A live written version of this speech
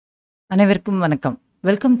அனைவருக்கும் வணக்கம்.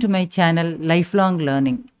 Welcome to my channel lifelong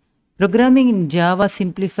learning. Programming in Java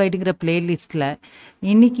சிம்பிளிஃபைடுங்கிற பிளேலிஸ்ட்டில்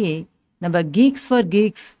இன்றைக்கி நம்ம geeks for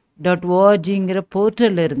geeks.orgங்கிற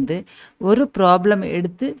போர்ட்டலிருந்து ஒரு ப்ராப்ளம்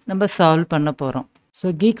எடுத்து நம்ம சால்வ் பண்ண போகிறோம்.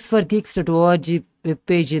 So geeks for geeks.org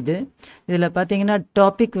webpage இது. இதில் பார்த்தீங்கன்னா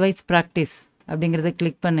டாபிக் வைஸ் ப்ராக்டிஸ் அப்படிங்கிறத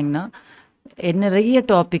கிளிக் பண்ணிங்கன்னா நிறைய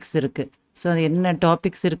டாபிக்ஸ் இருக்குது. ஸோ அது என்ன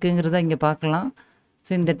டாபிக்ஸ் இருக்குங்கிறத இங்கே பார்க்கலாம்.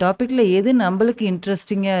 ஸோ இந்த டாப்பிக்கில் எது நம்மளுக்கு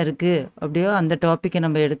இன்ட்ரெஸ்டிங்காக இருக்குது அப்படியோ அந்த டாப்பிக்கை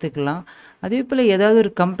நம்ம எடுத்துக்கலாம். அதே போல் ஏதாவது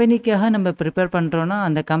ஒரு கம்பெனிக்காக நம்ம ப்ரிப்பேர் பண்ணுறோன்னா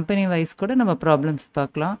அந்த கம்பெனி வைஸ் கூட நம்ம ப்ராப்ளம்ஸ்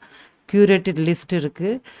பார்க்கலாம். க்யூரேட்டட் லிஸ்ட்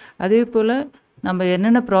இருக்குது. அதே போல் நம்ம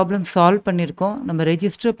என்னென்ன ப்ராப்ளம் சால்வ் பண்ணியிருக்கோம், நம்ம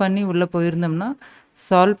ரெஜிஸ்டர் பண்ணி உள்ளே போயிருந்தோம்னா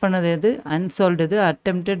சால்வ் பண்ணது எது, அன்சால்வ்டு எது,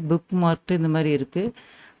 அட்டெம்ப்டட், புக் மார்க்டு இந்த மாதிரி இருக்குது.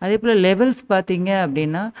 அதே போல் லெவல்ஸ் பார்த்தீங்க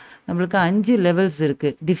அப்படின்னா நம்மளுக்கு 5 லெவல்ஸ்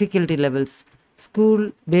இருக்குது. Difficulty levels school,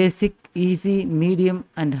 basic, easy, medium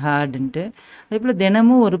and ஹார்டுன்ட்டு. அதே போல்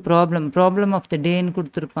தினமும் ஒரு ப்ராப்ளம் ஆஃப் த டேன்னு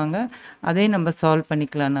கொடுத்துருப்பாங்க. அதையும் நம்ம சால்வ்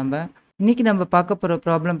பண்ணிக்கலாம். இன்றைக்கி நம்ம பார்க்க போகிற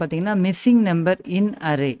ப்ராப்ளம் பார்த்திங்கன்னா மிஸ்ஸிங் நம்பர் இன்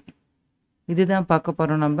அரே. இதுதான் பார்க்க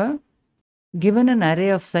போகிறோம். நம்ம given an array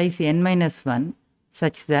of size n-1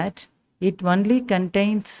 such that it only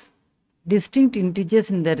contains distinct integers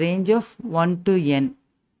in the range of 1 to n.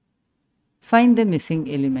 Find the missing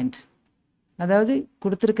element. அதாவது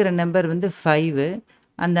கொடுத்துருக்கிற நம்பர் 5.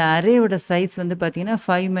 அந்த அரேயோட சைஸ் பார்த்திங்கன்னா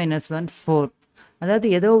 5 - 1 4. அதாவது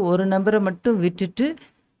ஏதோ ஒரு நம்பரை மட்டும் விட்டுட்டு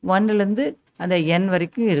 1லேருந்து அந்த n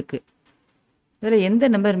வரைக்கும் இருக்குது. இதில் எந்த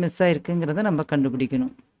நம்பர் மிஸ் ஆகிருக்குங்கிறத நம்ம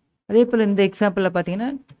கண்டுபிடிக்கணும். அதே போல் இந்த எக்ஸாம்பிளில்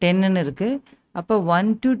பார்த்திங்கன்னா 10ன்னு இருக்குது. அப்போ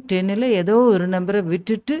 1 to 10ல் ஏதோ ஒரு நம்பரை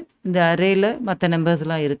விட்டுட்டு இந்த அரேயில் மற்ற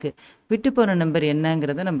நம்பர்ஸ்லாம் இருக்குது. விட்டு போன நம்பர்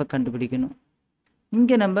என்னங்கிறத நம்ம கண்டுபிடிக்கணும்.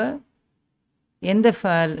 இங்கே நம்ம எந்த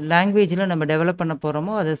லாங்குவேஜில் நம்ம டெவலப் பண்ண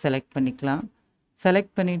போகிறோமோ அதை செலக்ட் பண்ணிக்கலாம்.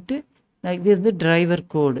 செலக்ட் பண்ணிவிட்டு இது டிரைவர்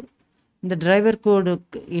கோடு. இந்த டிரைவர் கோடு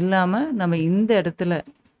இல்லாமல் நம்ம இந்த இடத்துல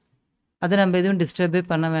அதை நம்ம எதுவும் டிஸ்டர்பே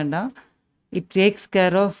பண்ண வேண்டாம். It takes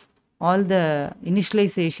care of all the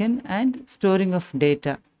initialization and storing of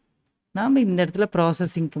data. நாம் இந்த இடத்துல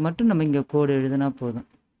ப்ராசஸிங்க்கு மட்டும் நம்ம இங்கே கோடு எழுதினா போதும்.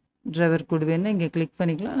 டிரைவர் கோடு வேணுன்னா இங்கே கிளிக்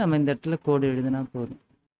பண்ணிக்கலாம். நம்ம இந்த இடத்துல கோடு எழுதினா போதும்.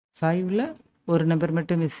 5ல் ஒரு நம்பர்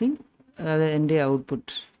மட்டும் மிஸ்ஸிங். அதாவது என்னுடைய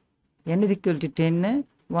அவுட்புட் n = 10.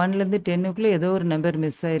 1லேருந்து 10க்குள்ளே ஏதோ ஒரு நம்பர்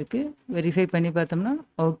மிஸ் ஆகிருக்கு. வெரிஃபை பண்ணி பார்த்தோம்னா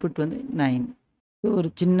அவுட்புட் 9. ஒரு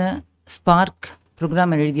சின்ன ஸ்பார்க்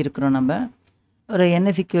ப்ரோக்ராம் எழுதியிருக்கிறோம். நம்ம ஒரு n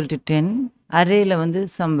 = 10 அரேயில்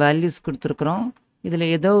சம் வேல்யூஸ் கொடுத்துருக்குறோம். இதில்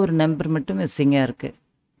ஏதோ ஒரு நம்பர் மட்டும் மிஸ்ஸிங்காக இருக்குது.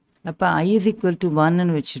 அப்போ i =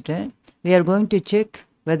 1ன்னு வச்சுட்டு we are going to check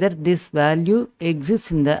whether this value exists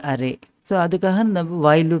in the array. So அதுக்காக நம்ம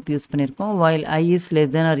while loop யூஸ் பண்ணியிருக்கோம். while i is less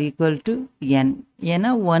than or equal to n. ஏன்னா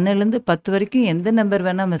 1லேருந்து 10 வரைக்கும் எந்த நம்பர்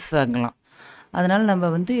வேணால் மிஸ் ஆகலாம். அதனால்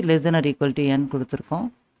நம்ம less than or equal to n கொடுத்துருக்கோம்.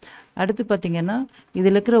 அடுத்து பார்த்திங்கன்னா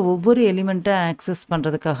இதில் இருக்கிற ஒவ்வொரு எலிமெண்ட்டை ஆக்சஸ்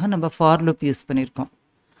பண்ணுறதுக்காக நம்ம ஃபார் லூப் யூஸ் பண்ணியிருக்கோம்.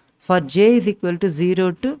 For j is equal to 0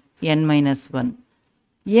 to n-1.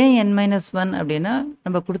 ஏன் n-1 அப்படின்னா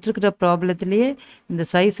நம்ம கொடுத்துருக்கிற ப்ராப்ளத்திலேயே இந்த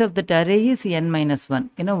size of that array is n-1.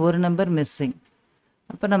 ஏன்னா ஒரு நம்பர் மிஸ்ஸிங்.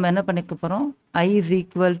 அப்போ நம்ம என்ன பண்ணிக்க போகிறோம், i is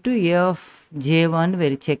equal to a of j1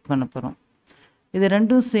 check பண்ண போகிறோம். இது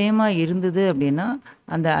ரெண்டும் சேமாக இருந்தது அப்படின்னா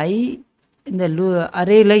அந்த i இந்த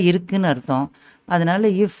அரேயில் இருக்குதுன்னு அர்த்தம். அதனால்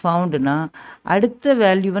if ஃபவுண்டுனா அடுத்த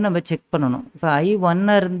வேல்யூவை நம்ம செக் பண்ணணும். இப்போ i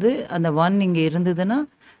 1 இருந்து அந்த 1 இங்கே இருந்ததுன்னா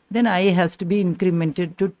தென் i has to be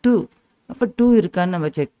incremented to 2. அப்போ 2 இருக்கான்னு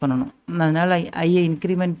நம்ம செக் பண்ணணும். அதனால் ஐயை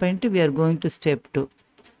இன்க்ரிமெண்ட் பண்ணிவிட்டு we are going to step 2.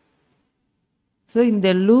 So இந்த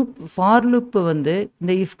ஃபார் லூப்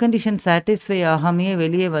இந்த இஃப் கண்டிஷன் சாட்டிஸ்ஃபை ஆகாமையே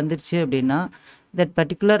வெளியே வந்துடுச்சு அப்படின்னா that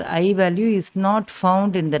particular I value is not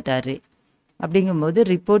found in that array. அப்படிங்கும்போது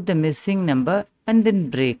report the missing number and then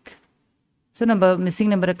break. So நம்ம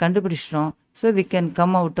மிஸ்ஸிங் நம்பரை கண்டுபிடிச்சிட்டோம். So we can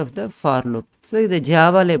come out of the for loop. So இதை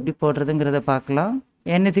ஜாவாவில் எப்படி போடுறதுங்கிறத பார்க்கலாம்.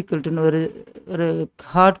 n = ஒரு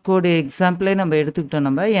ஹார்ட் கோடு எக்ஸாம்பிளே நம்ம எடுத்துக்கிட்டோம்.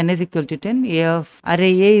 நம்ம n = 10 a of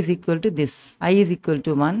array a is equal to this, i is equal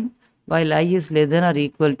to 1. While i is less than or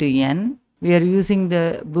equal to n, we are using the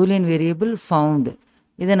boolean variable found.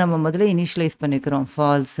 இதை நம்ம முதல்ல initialise பண்ணிக்கிறோம்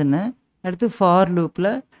ஃபால்ஸ்ன்னு. அடுத்து for லூப்பில்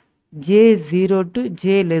j0 to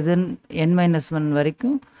j less than n-1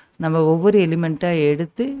 வரைக்கும் நம்ம ஒவ்வொரு எலிமெண்ட்டாக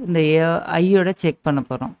எடுத்து இந்த ஐயோட செக் பண்ண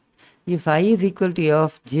போகிறோம். if i is equal to a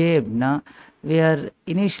of j அப்படின்னா we are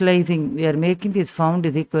initializing, we are making this found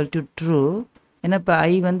is equal to true. ஏன்னா இப்போ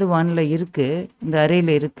ஐ 1ல் இருக்குது, இந்த அரேயில்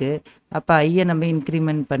இருக்குது. அப்போ ஐயை நம்ம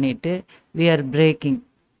இன்க்ரிமெண்ட் பண்ணிவிட்டு we are breaking.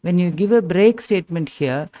 when you give a break statement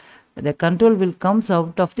here, the control will comes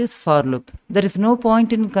out of this for loop. There is no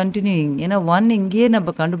point in continuing. ஏன்னா 1 இங்கேயே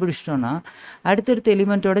நம்ம கண்டுபிடிச்சிட்டோன்னா அடுத்தடுத்த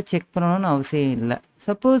எலிமெண்ட்டோட செக் பண்ணணும்னு அவசியம் இல்லை.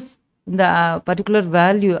 சப்போஸ் இந்த பர்டிகுலர்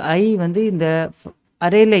வேல்யூ ஐ இந்த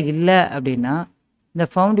அரேல இல்லை அப்படின்னா the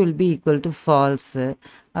found will be equal to false.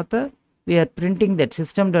 அப்போ we are printing that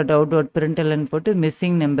system.out.println போட்டு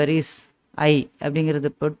missing number is I அப்படிங்கிறது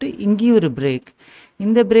போட்டு இங்கேயும் ஒரு பிரேக்.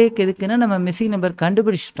 இந்த பிரேக் எதுக்குன்னா நம்ம மிஸ்ஸிங் நம்பர்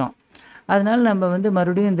கண்டுபிடிச்சிட்டோம். அதனால் நம்ம வந்து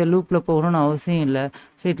மறுபடியும் இந்த லூப்பில் போகணும்னு அவசியம் இல்லை.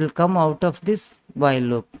 So it will come out of this while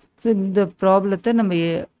loop. So இந்த ப்ராப்ளத்தை நம்ம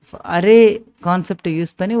அரே கான்செப்டை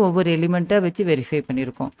யூஸ் பண்ணி ஒவ்வொரு எலிமெண்ட்டாக வச்சு வெரிஃபை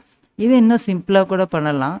பண்ணியிருக்கோம். இது இன்னும் சிம்பிளாக கூட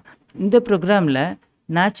பண்ணலாம். இந்த ப்ரோக்ராமில்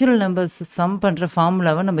நேச்சுரல் நம்பர்ஸ் சம் பண்ணுற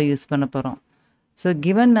ஃபார்முலாவை நம்ம யூஸ் பண்ண போகிறோம். ஸோ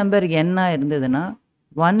கிவன் நம்பர் என்னாக இருந்ததுன்னா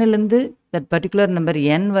 1லேருந்து தட் பர்டிகுலர் நம்பர்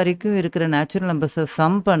n வரைக்கும் இருக்கிற நேச்சுரல் நம்பர்ஸை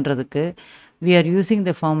சம் பண்ணுறதுக்கு we are using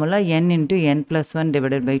the formula n into n plus 1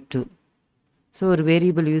 divided by 2. So ஒரு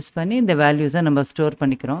வேரியபிள் யூஸ் பண்ணி இந்த வேல்யூஸை நம்ம ஸ்டோர்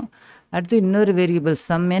பண்ணிக்கிறோம். அடுத்து இன்னொரு variable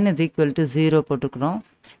some n is equal to 0 போட்டுக்கிறோம்.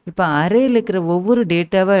 இப்போ அரேயில் இருக்கிற ஒவ்வொரு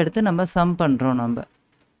டேட்டாவாக எடுத்து நம்ம சம் பண்ணுறோம். நம்ம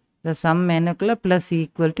இந்த some என்னக்குள்ள plus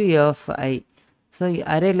equal to F I. So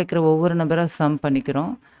அரேயில் இருக்கிற ஒவ்வொரு நம்பராக சம்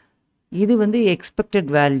பண்ணிக்கிறோம். இது வந்து எக்ஸ்பெக்டட்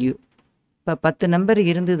வேல்யூ. இப்போ 10 நம்பர்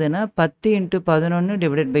இருந்ததுன்னா 10 × 11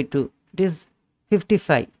 டிவைடட் பை 2 இட் இஸ்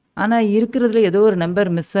 55. ஆனால் இருக்கிறதுல ஏதோ ஒரு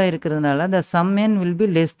number miss ஆகிருக்கிறதுனால the sum n will be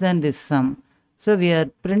less than this sum. So we are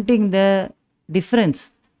printing the difference.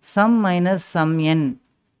 Sum minus sum n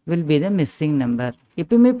will be the missing number.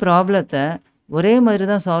 எப்பயுமே ப்ராப்ளத்தை ஒரே மாதிரி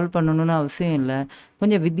தான் சால்வ் பண்ணணும்னு அவசியம் இல்லை.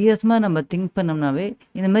 கொஞ்சம் வித்தியாசமாக நம்ம திங்க் பண்ணோம்னாவே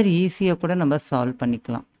இந்த மாதிரி ஈஸியாக கூட நம்ம சால்வ்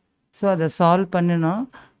பண்ணிக்கலாம். ஸோ அதை சால்வ் பண்ணணும்.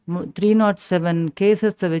 307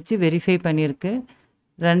 கேசஸை வச்சு வெரிஃபை பண்ணியிருக்கு.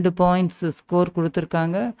 2 பாயிண்ட்ஸ் ஸ்கோர்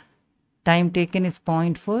கொடுத்துருக்காங்க. Time taken is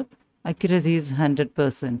 0.4. Accuracy is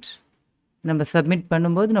 100%. நம்ம சப்மிட்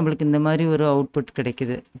பண்ணும்போது நம்மளுக்கு இந்த மாதிரி ஒரு அவுட்புட்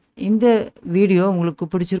கிடைக்குது. இந்த வீடியோ உங்களுக்கு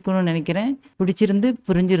பிடிச்சிருக்குன்னு நினைக்கிறேன்.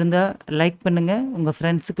 புரிஞ்சிருந்தா லைக் பண்ணுங்கள், உங்கள்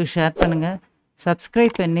ஃப்ரெண்ட்ஸுக்கு ஷேர் பண்ணுங்கள்,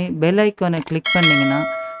 சப்ஸ்கிரைப் பண்ணி பெல் ஐக்கானை கிளிக் பண்ணிங்கன்னா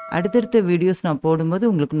அடுத்தடுத்த வீடியோஸ் நான் போடும்போது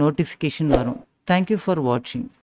உங்களுக்கு நோட்டிஃபிகேஷன் வரும். தேங்க்யூ ஃபார் வாட்சிங்.